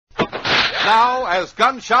Now, as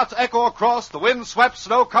gunshots echo across the wind-swept,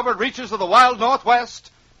 snow-covered reaches of the wild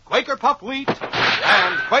Northwest, Quaker Puffed Wheat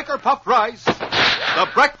and Quaker Puffed Rice, the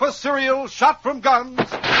breakfast cereal shot from guns,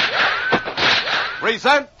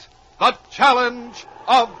 present the challenge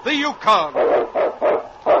of the Yukon.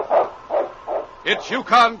 It's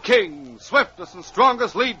Yukon King, swiftest and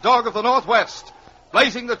strongest lead dog of the Northwest,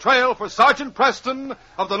 blazing the trail for Sergeant Preston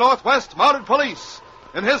of the Northwest Mounted Police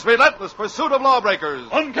in his relentless pursuit of lawbreakers.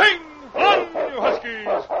 On, King! On, you huskies!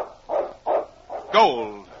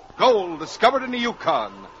 Gold discovered in the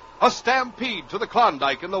Yukon. A stampede to the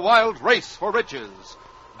Klondike in the wild race for riches.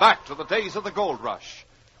 Back to the days of the gold rush.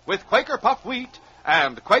 With Quaker Puffed Wheat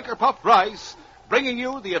and Quaker Puffed Rice, bringing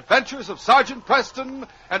you the adventures of Sergeant Preston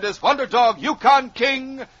and his wonder dog Yukon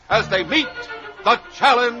King as they meet the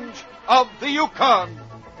challenge of the Yukon.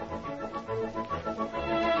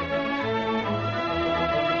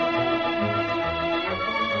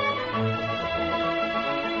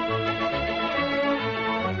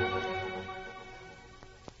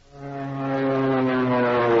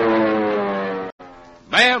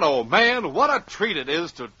 Man, oh man, what a treat it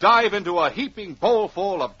is to dive into a heaping bowl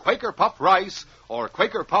full of Quaker Puffed Rice or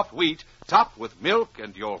Quaker Puffed Wheat topped with milk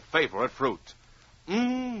and your favorite fruit.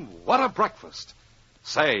 What a breakfast.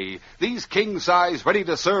 Say, these king-size,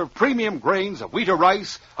 ready-to-serve premium grains of wheat or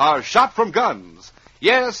rice are shot from guns.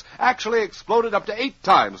 Yes, actually exploded up to 8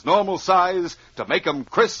 times normal size to make 'em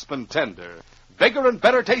crisp and tender, bigger and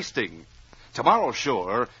better tasting. Tomorrow,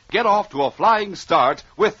 sure, get off to a flying start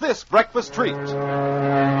with this breakfast treat.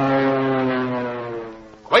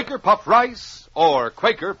 Quaker Puffed Rice or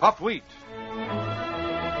Quaker Puffed Wheat.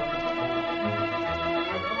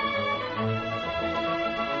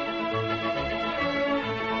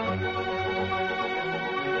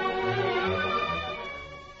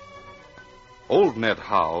 Old Ned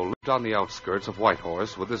Howe lived on the outskirts of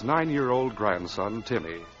Whitehorse with his 9-year-old grandson,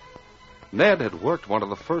 Timmy. Ned had worked one of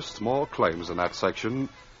the first small claims in that section,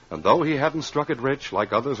 and though he hadn't struck it rich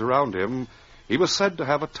like others around him, he was said to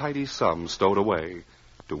have a tidy sum stowed away,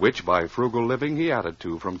 to which by frugal living he added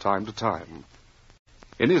to from time to time.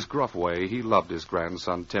 In his gruff way, he loved his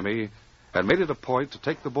grandson, Timmy, and made it a point to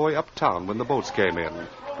take the boy uptown when the boats came in,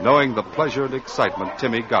 knowing the pleasure and excitement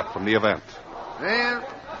Timmy got from the event. Well,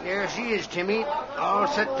 there she is, Timmy, all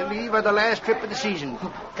set to leave on the last trip of the season.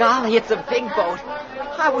 Golly, it's a big boat.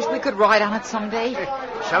 I wish we could ride on it someday.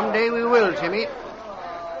 Someday we will, Timmy.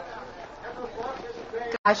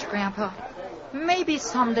 Gosh, Grandpa, maybe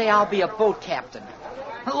someday I'll be a boat captain,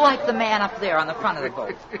 like the man up there on the front of the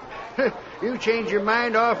boat. You change your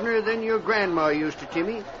mind oftener than your grandma used to,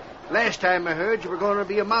 Timmy. Last time I heard you were going to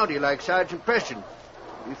be a Mountie like Sergeant Preston.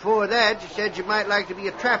 Before that, you said you might like to be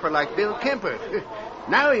a trapper like Bill Kemper.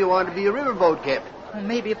 Now you want to be a riverboat captain. Well,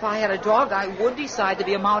 maybe if I had a dog, I would decide to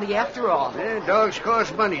be a Mountie after all. Dogs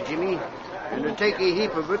cost money, Jimmy. And it'll take a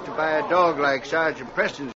heap of it to buy a dog like Sergeant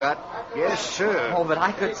Preston's got. Yes, sir. Oh, but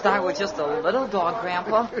I could start with just a little dog,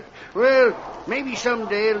 Grandpa. Well, maybe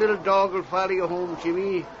someday a little dog will follow you home,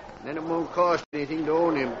 Jimmy. Then it won't cost anything to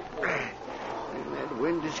own him. And that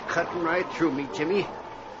wind is cutting right through me, Jimmy.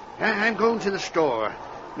 I'm going to the store.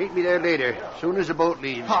 Meet me there later, as soon as the boat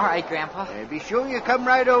leaves. All right, Grandpa. Be sure you come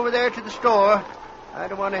right over there to the store. I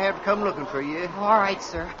don't want to have to come looking for you. All right,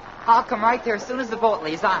 sir. I'll come right there as soon as the boat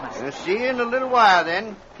leaves, honest. I'll see you in a little while,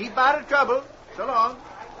 then. Keep out of trouble. So long.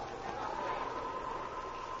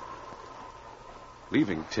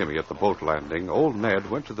 Leaving Timmy at the boat landing, old Ned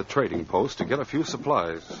went to the trading post to get a few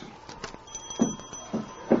supplies.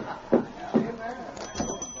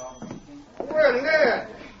 Well, Ned,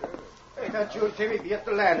 I thought you and Timmy be at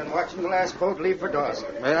the landing watching the last boat leave for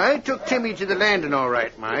Dawson. I took Timmy to the landing all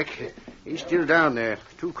right, Mike. He's still down there.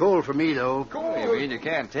 Too cold for me, though. You mean you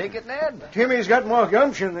can't take it, Ned? Timmy's got more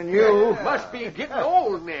gumption than you. Must be getting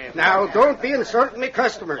old, Ned. Now, don't be insulting me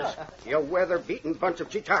customers. You weather-beaten bunch of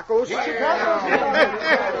chitacos.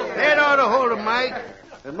 That ought to hold 'em, Mike.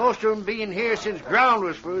 And most of 'em being here since ground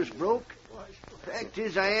was first broke. Fact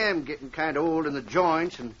is, I am getting kind of old in the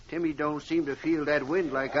joints, and Timmy don't seem to feel that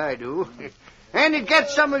wind like I do. And it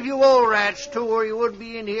gets some of you old rats, too, or you wouldn't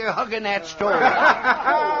be in here hugging that stove.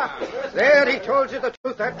 There, he told you the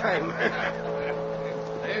truth that time.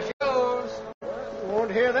 There she goes.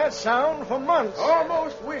 Won't hear that sound for months.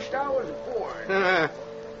 Almost wished I was born.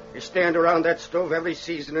 You stand around that stove every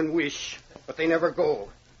season and wish, but they never go.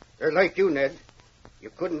 They're like you, Ned.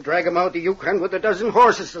 You couldn't drag 'em out the Yukon with a dozen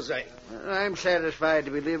horses to say. I'm satisfied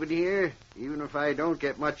to be living here, even if I don't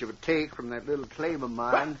get much of a take from that little claim of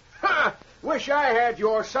mine. Wish I had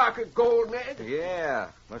your socket gold, Ned. Yeah,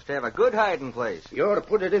 must have a good hiding place. You ought to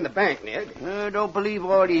put it in the bank, Ned. Don't believe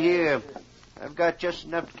all you hear. I've got just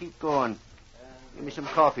enough to keep going. Give me some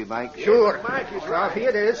coffee, Mike. Sure. Coffee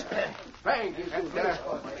it is. Thank you,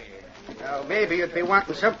 Now, maybe you'd be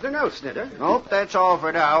wanting something else, Ned, huh? Nope, that's all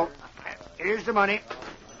for now. Here's the money.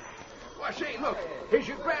 Well, say, look, here's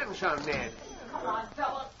your grandson, Ned.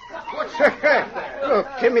 Look,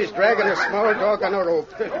 Timmy's dragging a small dog on a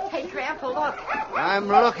rope. Hey, Grandpa, look. I'm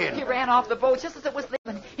looking. He ran off the boat just as it was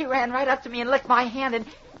leaving. He ran right up to me and licked my hand,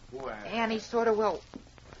 and he sort of,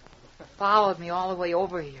 followed me all the way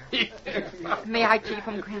over here. May I keep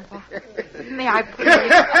him, Grandpa? May I please?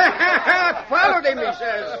 Followed him, he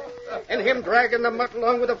says. And him dragging the mutt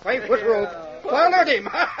along with a 5-foot rope. Followed him.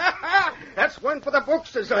 That's one for the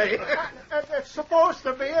books, as I. It's supposed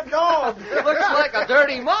to be a dog. Looks like a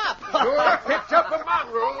dirty mop. Sure picked up a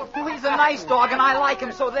mongrel. Well, he's a nice dog, and I like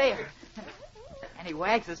him, so there. And he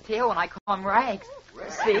wags his tail when I call him Rags.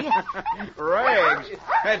 See? Rags?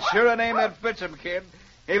 That's sure a name that fits him, kid.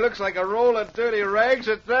 He looks like a roll of dirty rags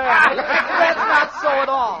at that. That's not so at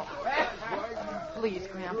all. Please,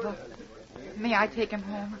 Grandpa. May I take him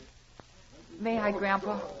home? May I,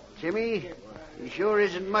 Grandpa? Timmy, he sure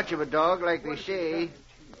isn't much of a dog like they say.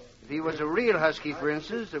 If he was a real husky, for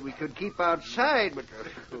instance, that we could keep outside, but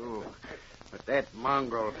that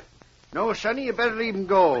mongrel. No, Sonny, you better leave him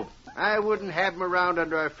go. I wouldn't have him around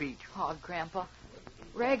under our feet. Oh, Grandpa,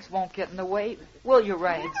 Rags won't get in the way, will you,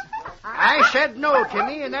 Rags? I said no,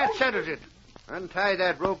 Timmy, and that settles it. Untie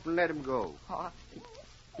that rope and let him go. Oh,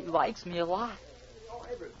 he likes me a lot.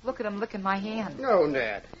 Look at him licking my hand. No,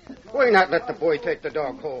 Ned. Why not let the boy take the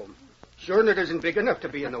dog home? Sure, it isn't big enough to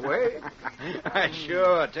be in the way.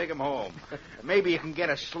 Sure, take him home. Maybe you can get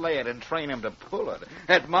a sled and train him to pull it.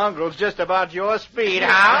 That mongrel's just about your speed,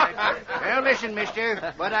 huh? Well, listen,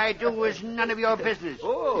 mister. What I do is none of your business.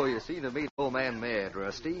 Oh, you seem to be old man mad,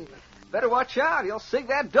 Rusty. Better watch out. He'll sing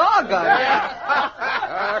that dog on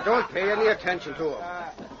you. Don't pay any attention to him.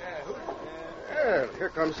 Well, here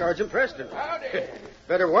comes Sergeant Preston.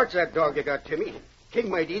 Better watch that dog you got, Timmy. King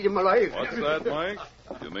might eat him alive. What's that, Mike?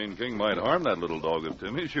 You mean King might harm that little dog of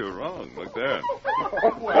Timmy's? You're wrong. Look there.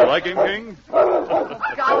 You like him, King?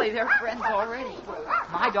 Golly, they're friends already.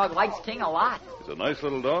 My dog likes King a lot. He's a nice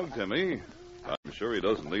little dog, Timmy. I'm sure he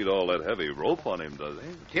doesn't need all that heavy rope on him, does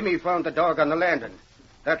he? Timmy found the dog on the landing.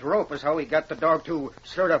 That rope is how he got the dog to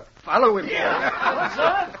sort of follow him. You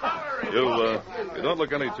don't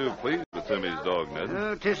look any too pleased with Timmy's dog,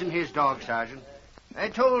 Ned. 'Tisn't his dog, Sergeant. I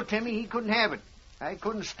told Timmy he couldn't have it. I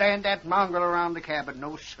couldn't stand that mongrel around the cabin,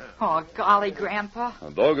 no, sir. Oh, golly, Grandpa.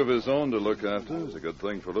 A dog of his own to look after is a good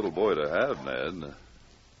thing for a little boy to have, Ned.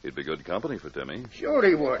 He'd be good company for Timmy. Sure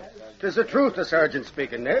he would. 'Tis the truth the sergeant's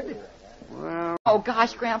speaking, Ned. Well, Oh,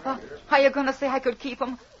 gosh, Grandpa. Are you going to say I could keep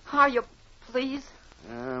him? Are you, please?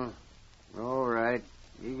 All right.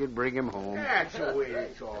 You can bring him home. That's the way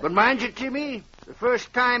it's all. But mind you, Timmy, the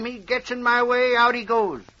first time he gets in my way, out he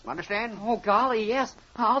goes. Understand? Oh, golly, yes.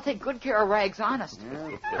 I'll take good care of Rags, honest.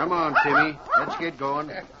 Yeah. Come on, Timmy. Let's get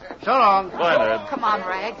going. So long. Bye, Ned. Come on,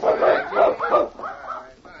 Rags.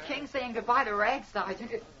 King's saying goodbye to Rags,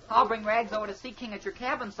 Sergeant. I'll bring Rags over to see King at your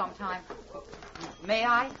cabin sometime. May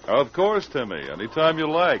I? Of course, Timmy. Anytime you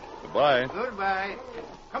like. Goodbye. Goodbye.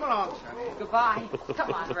 Come along, Sonny. Goodbye.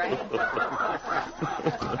 Come on, Rags.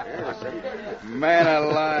 Man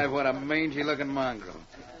alive, what a mangy-looking mongrel.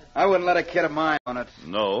 I wouldn't let a kid of mine on it.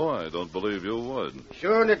 No, I don't believe you would.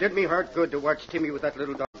 Sure, and it did me heart good to watch Timmy with that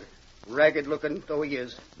little dog. Ragged-looking though he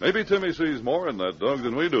is. Maybe Timmy sees more in that dog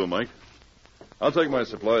than we do, Mike. I'll take my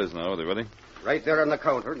supplies now. Are they ready? Right there on the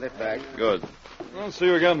counter in that bag. Good. I'll see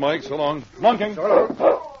you again, Mike. So long. Come on, King. So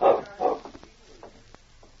long.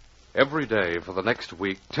 Every day for the next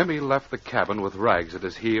week, Timmy left the cabin with Rags at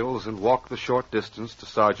his heels and walked the short distance to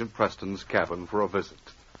Sergeant Preston's cabin for a visit.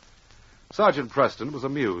 Sergeant Preston was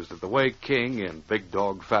amused at the way King, in big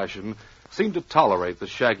dog fashion, seemed to tolerate the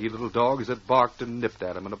shaggy little dogs that barked and nipped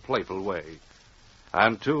at him in a playful way.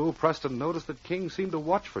 And, too, Preston noticed that King seemed to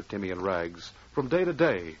watch for Timmy and Rags from day to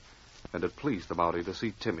day, and it pleased the Mountie to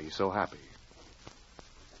see Timmy so happy.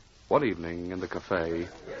 One evening in the cafe,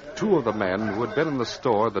 two of the men who had been in the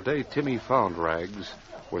store the day Timmy found Rags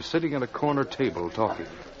were sitting at a corner table talking.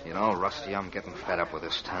 You know, Rusty, I'm getting fed up with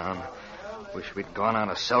this town. Wish we'd gone on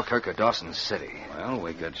to Selkirk or Dawson City. Well,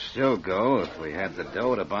 we could still go if we had the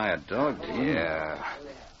dough to buy a dog team. Yeah.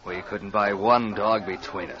 We couldn't buy one dog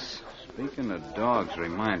between us. Speaking of dogs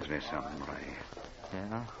reminds me of something, Ray.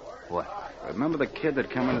 Yeah? What? Remember the kid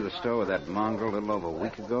that come into the store with that mongrel a little over a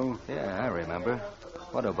week ago? Yeah, I remember.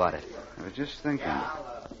 What about it? I was just thinking.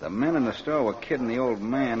 The men in the store were kidding the old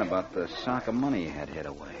man about the sock of money he had hid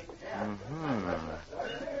away. Mm-hmm.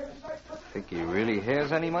 Think he really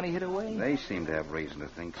has any money hid away? They seem to have reason to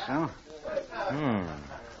think so.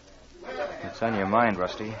 What's on your mind,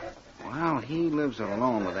 Rusty? Well, he lives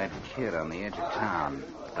alone with that kid on the edge of town.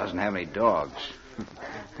 Doesn't have any dogs.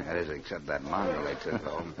 That is, except that Mongrel they took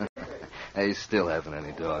home. He still hasn't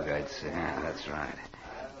any dog, I'd say. Yeah, that's right.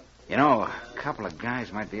 You know, a couple of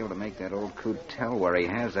guys might be able to make that old coot tell where he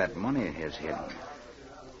has that money of his hidden.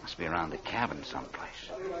 Must be around the cabin someplace.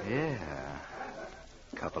 Yeah.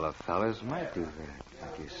 A couple of fellas might do that,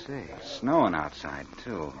 like you say. Snowing outside,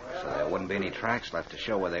 too, so there wouldn't be any tracks left to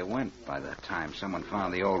show where they went by the time someone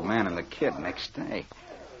found the old man and the kid next day.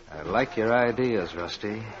 I like your ideas,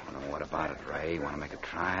 Rusty. Well, what about it, Ray? Want to make a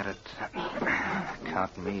try at it?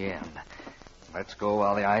 Count me in. Let's go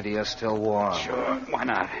while the idea's still warm. Sure, why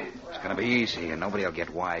not? It's going to be easy, and nobody will get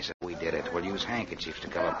wise if we did it. We'll use handkerchiefs to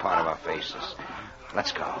cover part of our faces.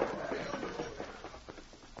 Let's go.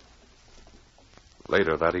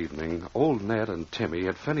 Later that evening, old Ned and Timmy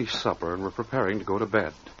had finished supper and were preparing to go to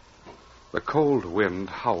bed. The cold wind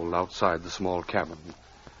howled outside the small cabin,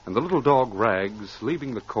 and the little dog Rags,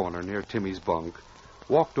 leaving the corner near Timmy's bunk,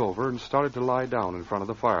 walked over and started to lie down in front of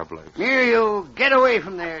the fireplace. Here, you. Get away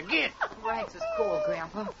from there. Get. Rags is cold,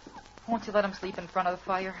 Grandpa. Won't you let him sleep in front of the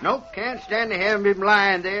fire? Nope, can't stand to have him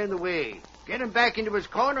lying there in the way. Get him back into his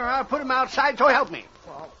corner, or I'll put him outside, so help me.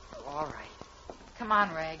 Well, all right. Come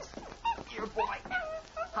on, Rags. Dear boy.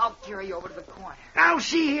 I'll carry you over to the corner. Now,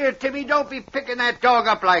 see here, Timmy, don't be picking that dog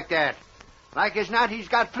up like that. Like as not, he's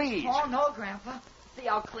got fleas. Oh, no, Grandpa. See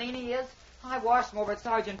how clean he is? I washed him over at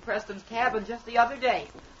Sergeant Preston's cabin just the other day.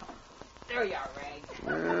 There you are,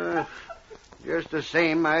 Rags. Just the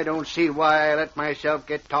same, I don't see why I let myself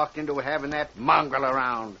get talked into having that mongrel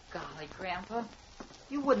around. Golly, Grandpa.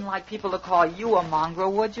 You wouldn't like people to call you a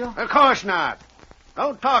mongrel, would you? Of course not.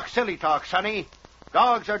 Don't talk silly talk, Sonny.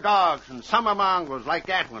 Dogs are dogs, and some are mongrels like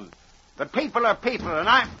that one. But people are people, and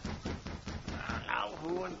I'm... Now,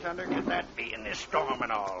 who in thunder could that be in this storm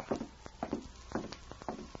and all?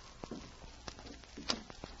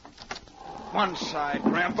 One side,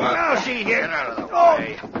 Grandpa. Now, see here. Get out of the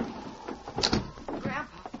way.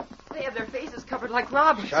 Grandpa, they have their faces covered like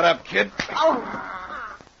robbers. Shut up, kid. Oh.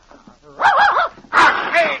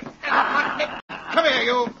 Hey, come here,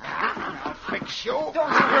 you. I'll fix you. Don't you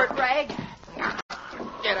hurt, Rag.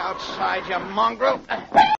 Get outside, you mongrel.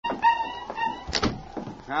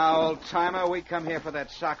 Now, old-timer, we come here for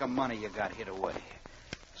that sock of money you got hid away.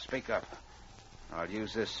 Speak up. I'll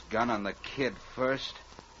use this gun on the kid first,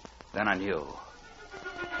 then on you.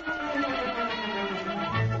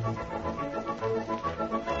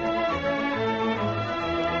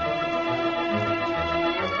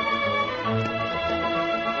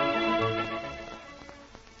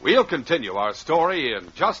 We'll continue our story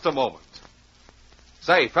in just a moment.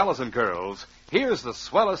 Say, fellas and girls, here's the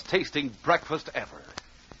swellest tasting breakfast ever.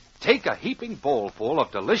 Take a heaping bowlful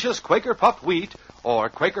of delicious Quaker puffed wheat or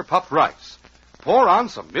Quaker puffed rice. Pour on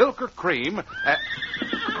some milk or cream and...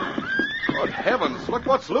 Good heavens, look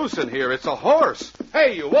what's loose in here. It's a horse.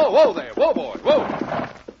 Hey, you, whoa there. Whoa, boy, whoa.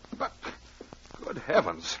 But, good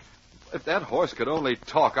heavens. If that horse could only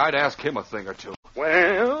talk, I'd ask him a thing or two.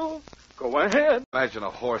 Well, go ahead. Imagine a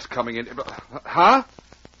horse coming in... Huh?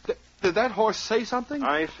 Did that horse say something?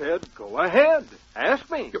 I said, go ahead. Ask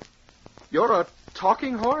me. You're a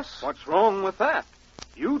talking horse? What's wrong with that?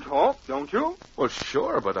 You talk, don't you? Well,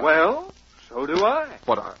 sure, but... Well, so do I.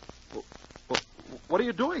 But what are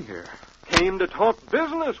you doing here? Came to talk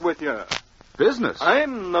business with you. Business?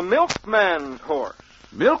 I'm the milkman's horse.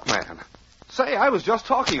 Milkman? Say, I was just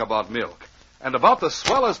talking about milk. And about the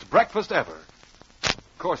swellest breakfast ever.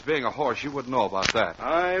 Of course, being a horse, you wouldn't know about that.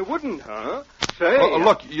 I wouldn't, huh? Say...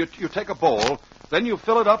 Look, you take a bowl, then you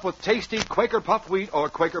fill it up with tasty Quaker puffed wheat or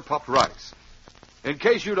Quaker puffed rice. In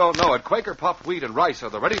case you don't know it, Quaker puffed wheat and rice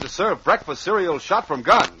are the ready-to-serve breakfast cereal shot from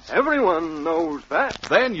guns. Everyone knows that.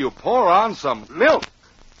 Then you pour on some... Milk.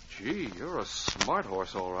 Gee, you're a smart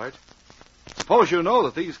horse, all right. Suppose you know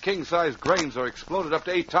that these king-size grains are exploded up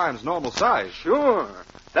to 8 times normal size. Sure.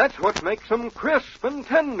 That's what makes them crisp and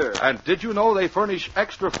tender. And did you know they furnish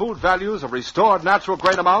extra food values of restored natural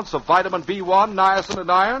grain amounts of vitamin B1, niacin,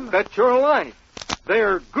 and iron? Bet your life.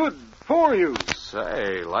 They're good for you.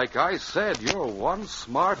 Say, like I said, you're one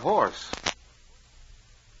smart horse.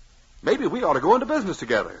 Maybe we ought to go into business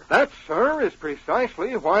together. That, sir, is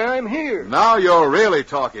precisely why I'm here. Now you're really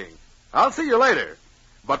talking. I'll see you later.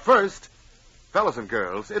 But first, fellas and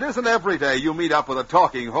girls, it isn't every day you meet up with a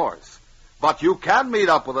talking horse. But you can meet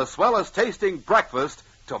up with the swellest tasting breakfast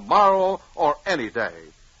tomorrow or any day.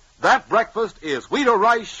 That breakfast is wheat or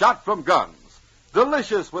rice shot from guns.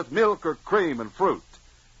 Delicious with milk or cream and fruit.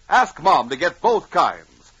 Ask Mom to get both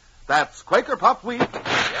kinds. That's Quaker puffed wheat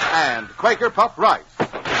and Quaker puffed rice.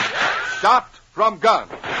 Shot from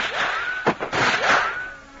guns.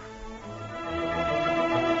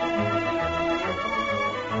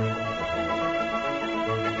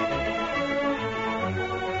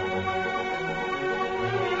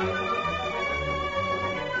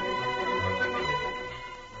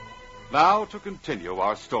 Now to continue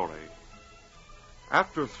our story.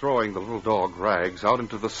 After throwing the little dog Rags out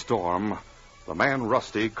into the storm, the man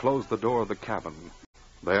Rusty closed the door of the cabin.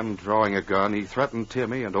 Then, drawing a gun, he threatened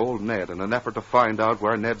Timmy and old Ned in an effort to find out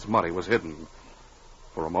where Ned's money was hidden.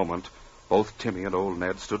 For a moment, both Timmy and old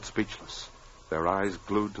Ned stood speechless, their eyes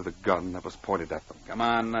glued to the gun that was pointed at them. Come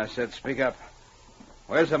on, I said, speak up.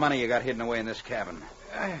 Where's the money you got hidden away in this cabin?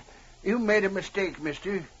 You made a mistake,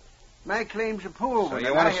 mister. My claim's a poor So one.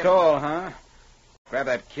 you want to stall, huh? Grab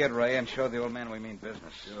that kid, Ray, and show the old man we mean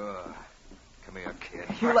business. Sure. Come here, kid.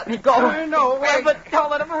 You let me go. No, wait. But don't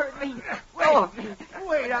let him hurt me.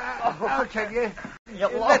 Wait, I'll tell you. You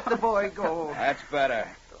Let the boy go. That's better.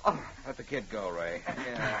 Let the kid go, Ray.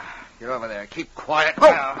 Yeah. Get over there. Keep quiet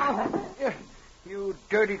Oh. now. You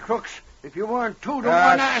dirty crooks. If you weren't two to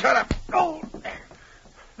one, Shut up. Oh.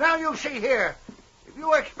 Now you see here. If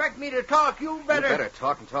you expect me to talk, you better... You better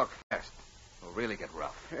talk and talk fast. We'll really get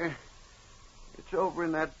rough. It's over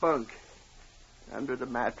in that bunk. Under the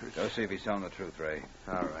mattress. Go see if he's telling the truth, Ray.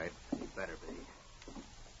 All right. You better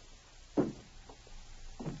be.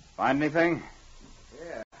 Find anything?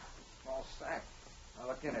 Yeah. Small sack. I'll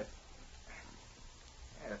look in it.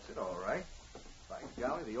 Yeah, that's it, all right. By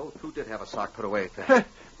golly, the old coot did have a sock put away at that.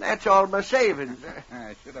 That's all my savings.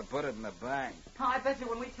 I should have put it in the bank. I bet you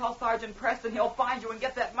when we tell Sergeant Preston, he'll find you and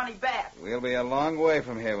get that money back. We'll be a long way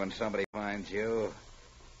from here when somebody finds you.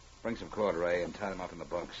 Bring some cord, Ray, and tie them up in the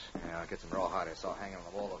bunks. Yeah, I'll get some rawhide I saw hanging on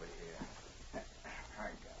the wall over here. All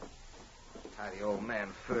right, go. Tie the old man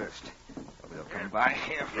first. He'll come by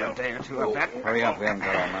here for a day or two, I bet. Hurry up, we haven't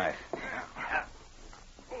got all night.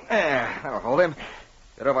 Yeah, that'll hold him.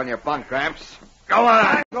 Get over on your bunk, Gramps. Go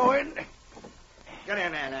on. Go in. Get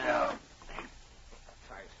in there now.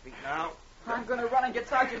 Tie his feet now. I'm going to run and get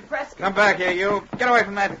Sergeant Preston. Come back here, you. Get away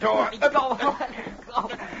from that door. Let me go. Let me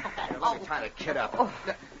go. Let me tie the kid up.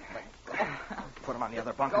 Put him on the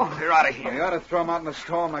other bunk and clear out of here. We ought to throw him out in the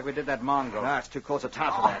storm like we did that Mongrel. No, it's too close a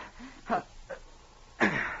time for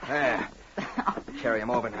that. There. Carry him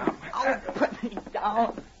over now. Oh, put me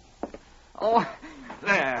down. Oh,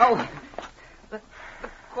 There. oh. The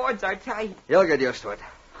cords are tight. You'll get used to it.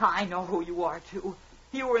 I know who you are, too.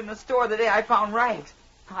 You were in the store the day I found Rags.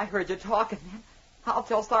 I heard you talking then. I'll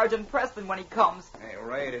tell Sergeant Preston when he comes. Hey,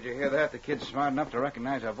 Ray, did you hear that? The kid's smart enough to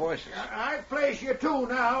recognize our voices. I'd place you two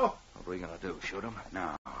now. What are we going to do, shoot him?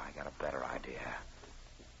 No, I got a better idea.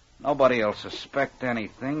 Nobody'll suspect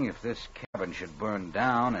anything if this cabin should burn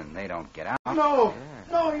down and they don't get out. No,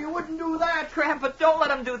 no, you wouldn't do that. Grandpa, don't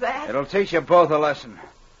let him do that. It'll teach you both a lesson.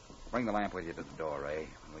 Bring the lamp with you to the door, Ray.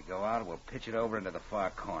 When we go out, we'll pitch it over into the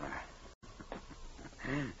far corner.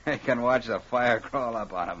 They can watch the fire crawl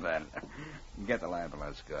up on them then. Get the lamp and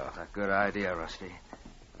let's go. That's a good idea, Rusty.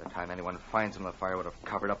 By the time anyone finds them, the fire would have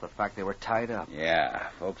covered up the fact they were tied up. Yeah,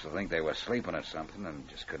 folks will think they were sleeping or something and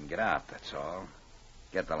just couldn't get out, that's all.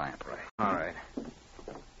 Get the lamp, Ray. All right. And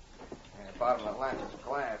the bottom of the lamp is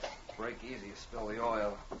glass. Break easy, you spill the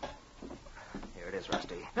oil. Here it is,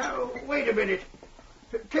 Rusty. Now, wait a minute.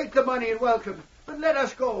 Take the money and welcome, but let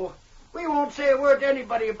us go. We won't say a word to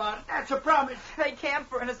anybody about it. That's a promise. They can't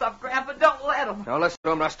burn us up, Grandpa. Don't let them. Don't listen to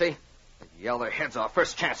them, Rusty. They'd yell their heads off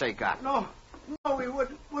first chance they got. No, we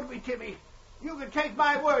wouldn't, would we, Timmy? You can take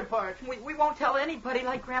my word for it. We won't tell anybody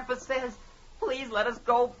like Grandpa says. Please let us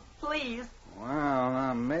go. Please.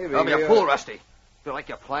 Well, maybe... Don't be a fool, Rusty. Feel like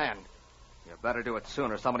you planned. You better do it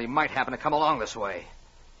soon, or somebody might happen to come along this way.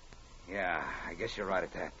 Yeah, I guess you're right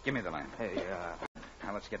at that. Give me the lamp. Hey,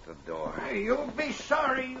 Now let's get to the door. You'll be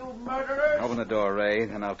sorry, you murderers. Open the door, Ray,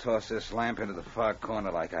 then I'll toss this lamp into the far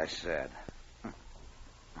corner like I said.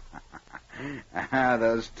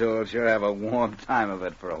 Those tools sure have a warm time of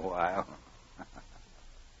it for a while.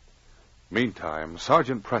 Meantime,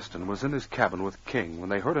 Sergeant Preston was in his cabin with King when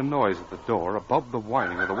they heard a noise at the door above the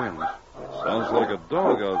whining of the wind. Sounds like a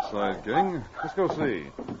dog outside, King. Let's go see.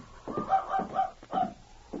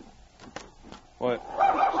 Why,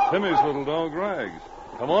 it's Timmy's little dog, Rags.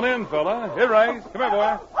 Come on in, fella. Here, Rags. Come here,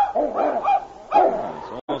 boy.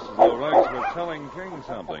 It's almost as though Rags were telling King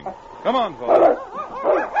something. Come on, fella.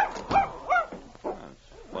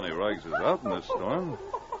 It's funny Rags is out in this storm.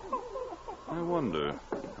 I wonder.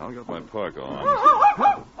 I'll get my parka on.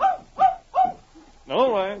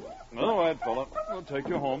 All right, fella. We'll take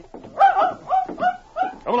you home.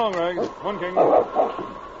 Come along, Rags. Come on, King.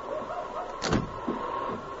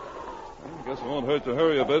 I guess it won't hurt to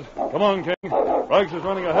hurry a bit. Come on, King. Rags is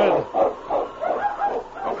running ahead.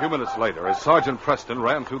 A few minutes later, as Sergeant Preston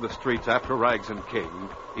ran through the streets after Rags and King,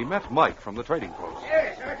 he met Mike from the trading post.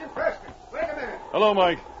 Yes, Sergeant Preston. Wait a minute. Hello,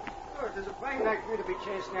 Mike. Look, there's a fine night for you to be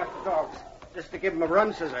chasing after dogs. Just to give him a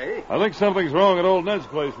run, says I. I think something's wrong at old Ned's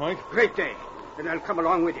place, Mike. Great day. Then I'll come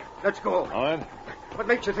along with you. Let's go. All right. What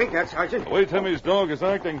makes you think that, Sergeant? The way Timmy's dog is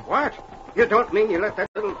acting. What? You don't mean you let that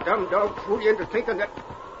little dumb dog fool you into thinking that...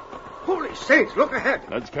 Holy saints, look ahead.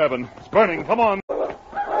 Ned's cabin. It's burning. Come on.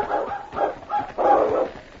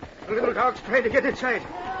 The little dog's trying to get inside.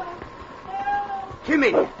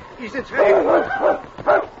 Timmy, he's inside. You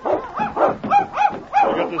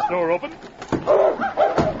got this door open?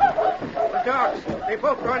 The dogs, they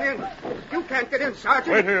both run in. You can't get in,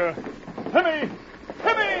 Sergeant. Wait here. Timmy!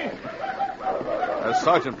 Timmy! As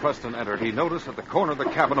Sergeant Preston entered, he noticed that the corner of the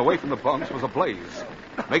cabin away from the bunks was ablaze.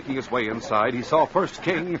 Making his way inside, he saw first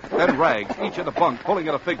King, then Rags, each in the bunk pulling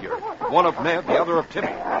at a figure. One of Ned, the other of Timmy.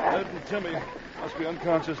 Ned and Timmy must be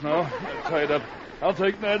unconscious now. They're tied up. I'll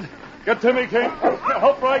take Ned. Get Timmy, King.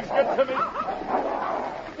 Help Rags get Timmy.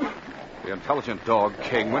 The intelligent dog,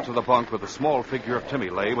 King, went to the bunk where the small figure of Timmy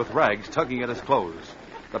lay, with Rags tugging at his clothes.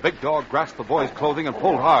 The big dog grasped the boy's clothing and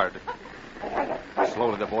pulled hard.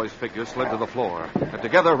 Slowly, the boy's figure slid to the floor, and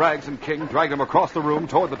together Rags and King dragged him across the room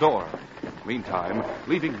toward the door. Meantime,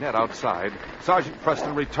 leaving Ned outside, Sergeant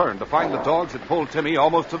Preston returned to find the dogs had pulled Timmy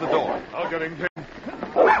almost to the door. I'll get him, King.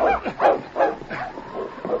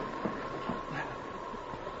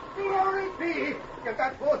 Glory be! You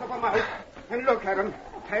got both of them out. And look at them,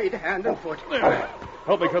 tied hand and foot. There.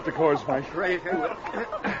 Help me cut the cords, Mike. Right, I will.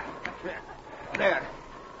 There.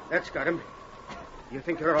 That's got him. You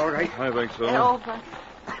think they're all right? I think so. Hello, Sergeant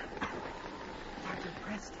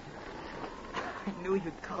Preston. I knew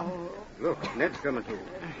you'd come. Look, Ned's coming too.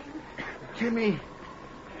 Jimmy,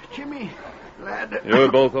 lad. You're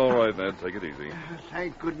both all right, Ned. Take it easy.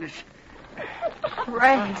 Thank goodness.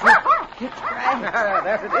 Rags. It's Rags.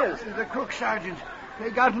 That it is. The crook, Sergeant. They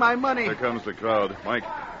got my money. Here comes the crowd. Mike,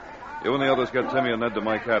 you and the others get Timmy and Ned to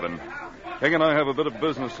my cabin. King and I have a bit of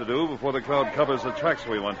business to do before the crowd covers the tracks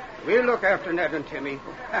we want. We'll look after Ned and Timmy.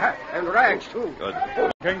 And Rags, too. Good.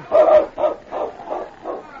 King?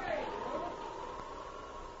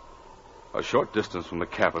 A short distance from the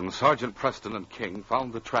cabin, Sergeant Preston and King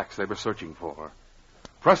found the tracks they were searching for.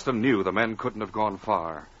 Preston knew the men couldn't have gone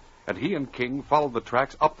far, and he and King followed the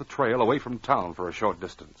tracks up the trail away from town for a short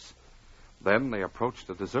distance. Then they approached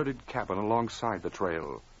a deserted cabin alongside the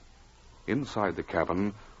trail. Inside the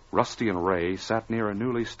cabin, Rusty and Ray sat near a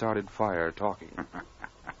newly started fire talking.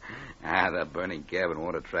 The burning cabin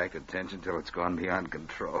won't attract attention till it's gone beyond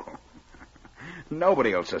control.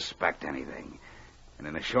 Nobody will suspect anything. And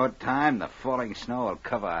in a short time, the falling snow will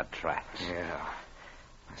cover our tracks. Yeah.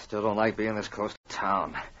 I still don't like being this close to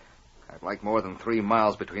town. I'd like more than 3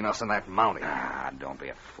 miles between us and that mountain. Don't be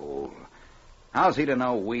a fool. How's he to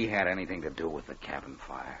know we had anything to do with the cabin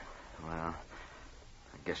fire? Well,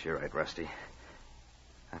 I guess you're right, Rusty.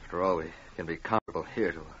 After all, we can be comfortable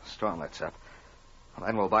here till the storm lets up. And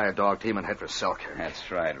then we'll buy a dog team and head for Selkirk. That's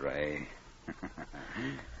right, Ray.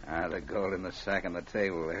 The gold in the sack on the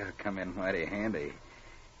table there come in mighty handy.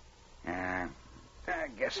 I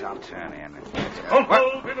guess I'll turn in. Hold,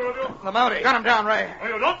 either of you. The Mountie. Got him down, Ray. Oh,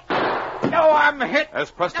 you don't? No, I'm hit.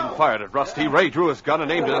 As Preston fired at Rusty, Ray drew his gun and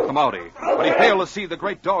aimed it at the Mountie. But he failed to see the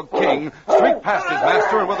great dog King streak past his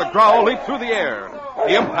master and with a growl leap through the air.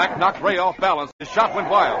 The impact knocked Ray off balance. His shot went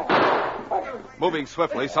wild. Moving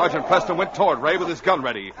swiftly, Sergeant Preston went toward Ray with his gun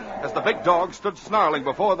ready, as the big dog stood snarling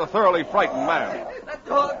before the thoroughly frightened man. That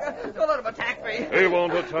dog, don't let him attack me. He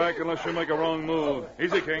won't attack unless you make a wrong move.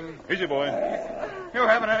 Easy, King. Easy, boy. You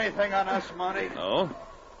haven't anything on us, Monty? No.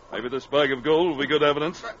 Maybe this bag of gold will be good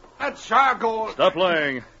evidence. That's our gold. Stop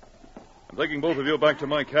lying. I'm taking both of you back to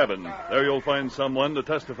my cabin. There you'll find someone to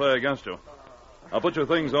testify against you. I'll put your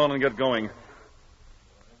things on and get going.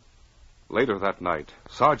 Later that night,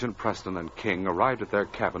 Sergeant Preston and King arrived at their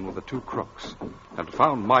cabin with the two crooks and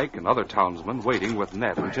found Mike and other townsmen waiting with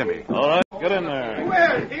Ned and Jimmy. All right, get in there.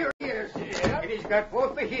 Well, here he is. And he's got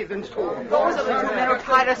both the heathens, too. Those are the 2 men who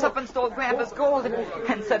tied us up and stole Grandpa's gold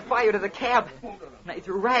and set fire to the cabin. They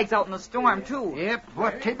threw Rags out in the storm, too. Yep,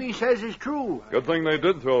 what Timmy says is true. Good thing they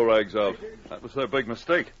did throw Rags out. That was their big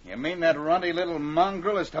mistake. You mean that runty little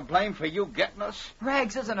mongrel is to blame for you getting us?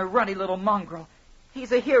 Rags isn't a runny little mongrel.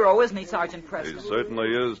 He's a hero, isn't he, Sergeant Preston? He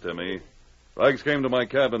certainly is, Timmy. Rags came to my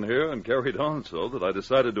cabin here and carried on so that I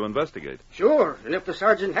decided to investigate. Sure, and if the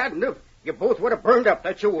sergeant hadn't, you both would have burned up,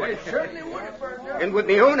 that you would. Certainly would have burned up. And with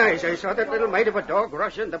my own eyes, I saw that little mite of a dog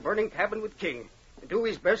rush in the burning cabin with King and do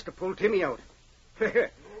his best to pull Timmy out.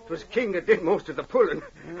 It was King that did most of the pulling,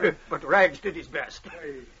 but Rags did his best.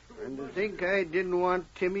 And to think I didn't want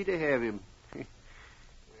Timmy to have him.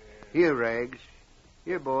 Here, Rags.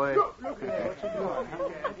 Here, boy.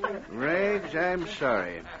 Rags, I'm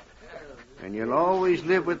sorry. And you'll always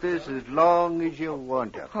live with us as long as you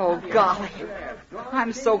want to. Oh, golly.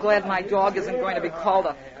 I'm so glad my dog isn't going to be called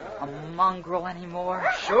a mongrel anymore.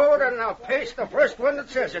 Sure, and I'll paste the first one that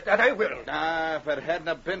says it, that I will. If it hadn't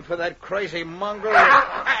have been for that crazy mongrel...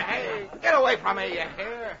 Hey, get away from me, you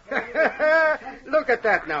hear? Look at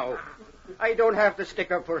that now. I don't have to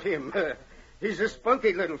stick up for him. He's a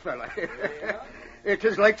spunky little fella. It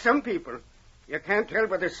is like some people. You can't tell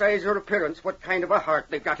by the size or appearance what kind of a heart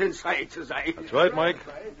they've got inside, says I. That's right, Mike.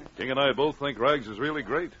 King and I both think Rags is really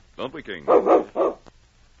great, don't we, King?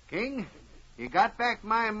 King, you got back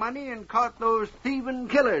my money and caught those thieving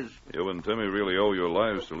killers. You and Timmy really owe your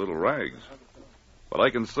lives to little Rags. But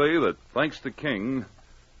I can say that, thanks to King,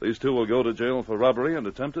 these two will go to jail for robbery and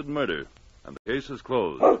attempted murder, and the case is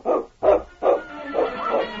closed.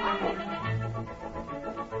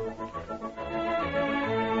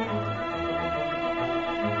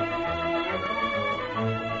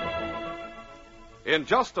 In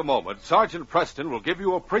just a moment, Sergeant Preston will give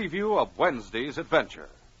you a preview of Wednesday's adventure.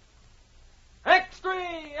 Extra!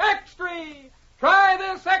 Extra! Try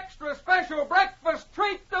this extra special breakfast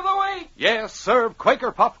treat of the week. Yes, serve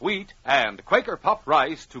Quaker Puffed wheat and Quaker Puffed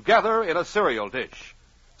rice together in a cereal dish.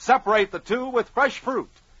 Separate the two with fresh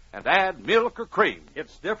fruit and add milk or cream.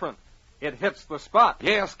 It's different. It hits the spot.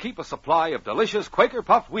 Yes, keep a supply of delicious Quaker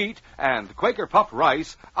Puffed wheat and Quaker Puffed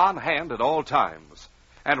rice on hand at all times.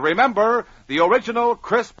 And remember, the original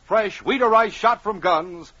crisp, fresh wheat or rice shot from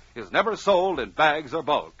guns is never sold in bags or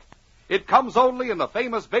bulk. It comes only in the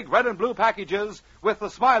famous big red and blue packages with the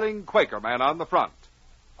smiling Quaker man on the front.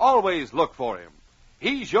 Always look for him.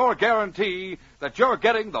 He's your guarantee that you're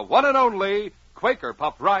getting the one and only Quaker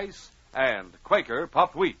Puffed rice and Quaker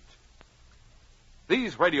Puffed wheat.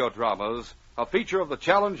 These radio dramas, a feature of the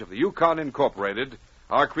Challenge of the Yukon Incorporated,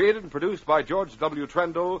 are created and produced by George W.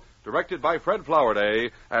 Trendle, directed by Fred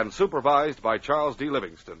Flowerday, and supervised by Charles D.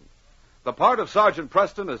 Livingston. The part of Sergeant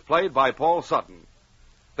Preston is played by Paul Sutton.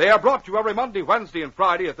 They are brought to you every Monday, Wednesday, and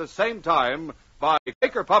Friday at the same time by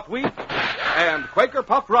Quaker Puffed wheat and Quaker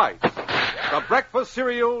Puffed rice, the breakfast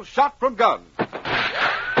cereal shot from guns.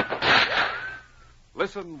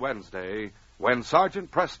 Listen Wednesday when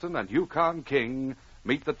Sergeant Preston and Yukon King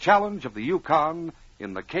meet the challenge of the Yukon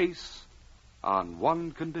in the case on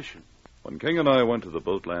one condition. When King and I went to the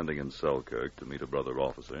boat landing in Selkirk to meet a brother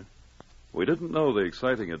officer, we didn't know the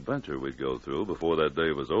exciting adventure we'd go through before that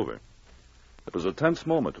day was over. It was a tense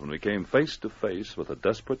moment when we came face to face with a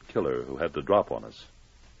desperate killer who had to drop on us.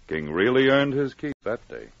 King really earned his keep that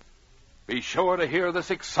day. Be sure to hear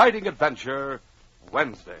this exciting adventure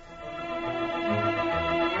Wednesday.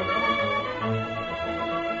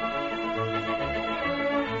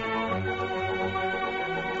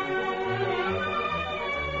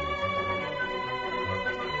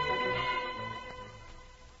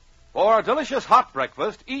 For a delicious hot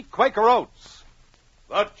breakfast, eat Quaker Oats.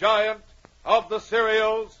 The giant of the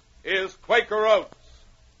cereals is Quaker Oats.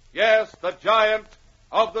 Yes, the giant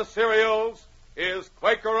of the cereals is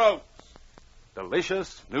Quaker Oats.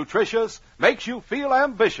 Delicious, nutritious, makes you feel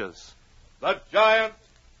ambitious. The giant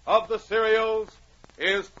of the cereals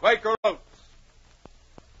is Quaker Oats.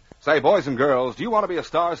 Say, boys and girls, do you want to be a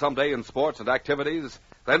star someday in sports and activities?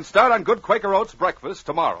 Then start on good Quaker Oats breakfast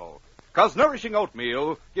tomorrow. 'Cause nourishing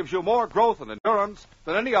oatmeal gives you more growth and endurance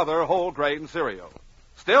than any other whole grain cereal.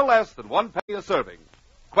 Still less than 1 penny a serving.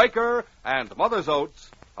 Quaker and Mother's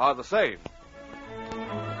Oats are the same.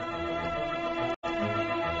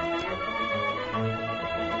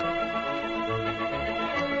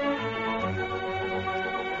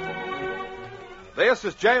 This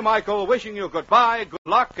is J. Michael wishing you goodbye, good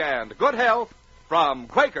luck, and good health from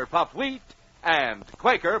Quaker Puffed wheat and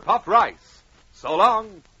Quaker Puffed rice. So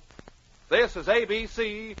long. This is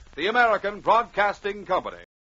ABC, the American Broadcasting Company.